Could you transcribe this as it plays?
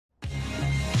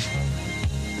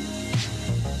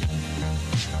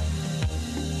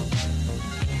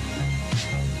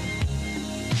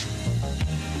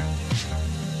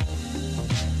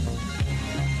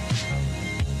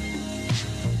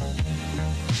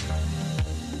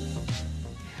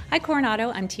Hi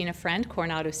Coronado, I'm Tina Friend,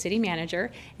 Coronado City Manager,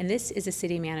 and this is a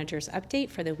City Manager's update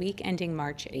for the week ending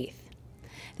March 8th.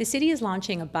 The city is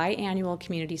launching a biannual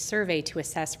community survey to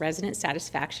assess resident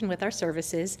satisfaction with our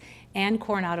services and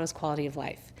Coronado's quality of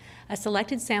life. A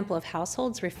selected sample of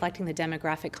households reflecting the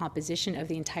demographic composition of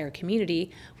the entire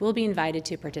community will be invited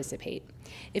to participate.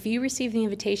 If you receive the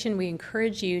invitation, we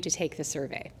encourage you to take the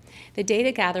survey. The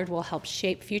data gathered will help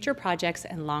shape future projects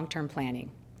and long-term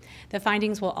planning. The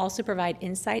findings will also provide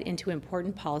insight into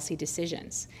important policy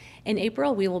decisions. In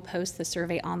April, we will post the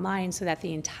survey online so that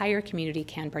the entire community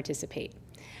can participate.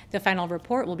 The final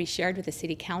report will be shared with the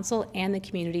City Council and the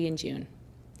community in June.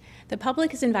 The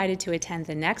public is invited to attend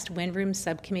the next Wind Room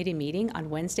Subcommittee meeting on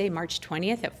Wednesday, March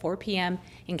 20th at 4 p.m.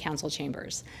 in Council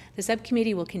Chambers. The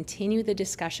subcommittee will continue the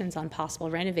discussions on possible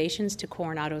renovations to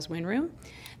Coronado's Wind Room.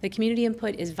 The community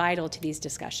input is vital to these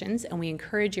discussions, and we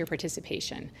encourage your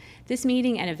participation. This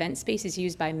meeting and event space is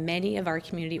used by many of our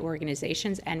community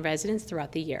organizations and residents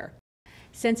throughout the year.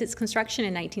 Since its construction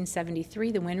in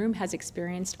 1973, the Wind Room has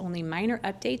experienced only minor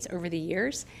updates over the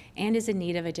years and is in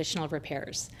need of additional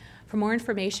repairs. For more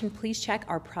information, please check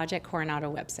our Project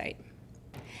Coronado website.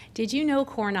 Did you know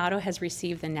Coronado has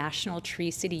received the National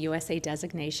Tree City USA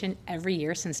designation every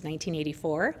year since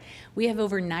 1984? We have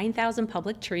over 9,000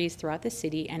 public trees throughout the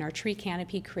city, and our tree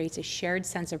canopy creates a shared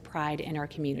sense of pride in our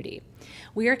community.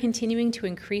 We are continuing to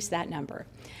increase that number.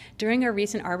 During our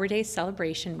recent Arbor Day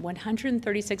celebration,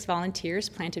 136 volunteers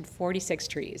planted 46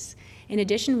 trees. In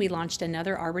addition, we launched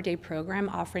another Arbor Day program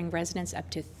offering residents up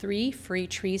to 3 free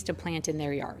trees to plant in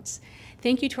their yards.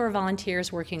 Thank you to our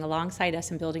volunteers working alongside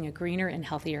us in building a greener and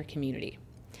healthier community.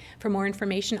 For more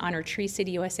information on our Tree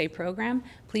City USA program,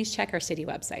 please check our city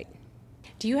website.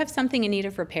 Do you have something in need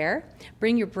of repair?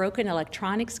 Bring your broken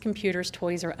electronics, computers,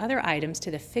 toys, or other items to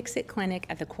the Fix-It Clinic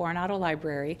at the Coronado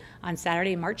Library on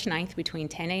Saturday, March 9th between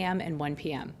 10 a.m. and 1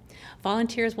 p.m.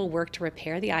 Volunteers will work to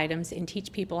repair the items and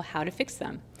teach people how to fix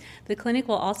them. The clinic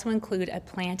will also include a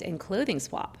plant and clothing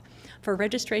swap. For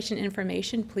registration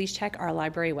information, please check our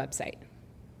library website.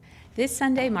 This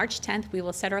Sunday, March 10th, we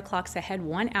will set our clocks ahead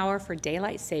 1 hour for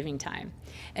daylight saving time.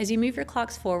 As you move your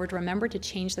clocks forward, remember to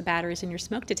change the batteries in your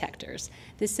smoke detectors.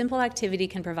 This simple activity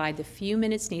can provide the few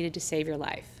minutes needed to save your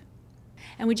life.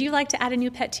 And would you like to add a new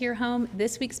pet to your home?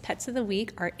 This week's Pets of the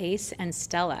Week are Ace and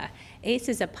Stella. Ace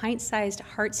is a pint-sized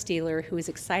heart stealer who is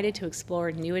excited to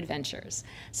explore new adventures.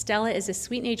 Stella is a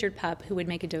sweet-natured pup who would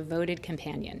make a devoted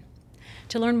companion.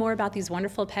 To learn more about these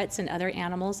wonderful pets and other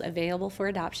animals available for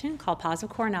adoption, call Paws of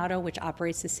Coronado, which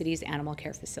operates the city's animal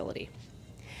care facility.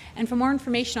 And for more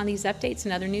information on these updates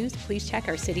and other news, please check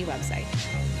our city website.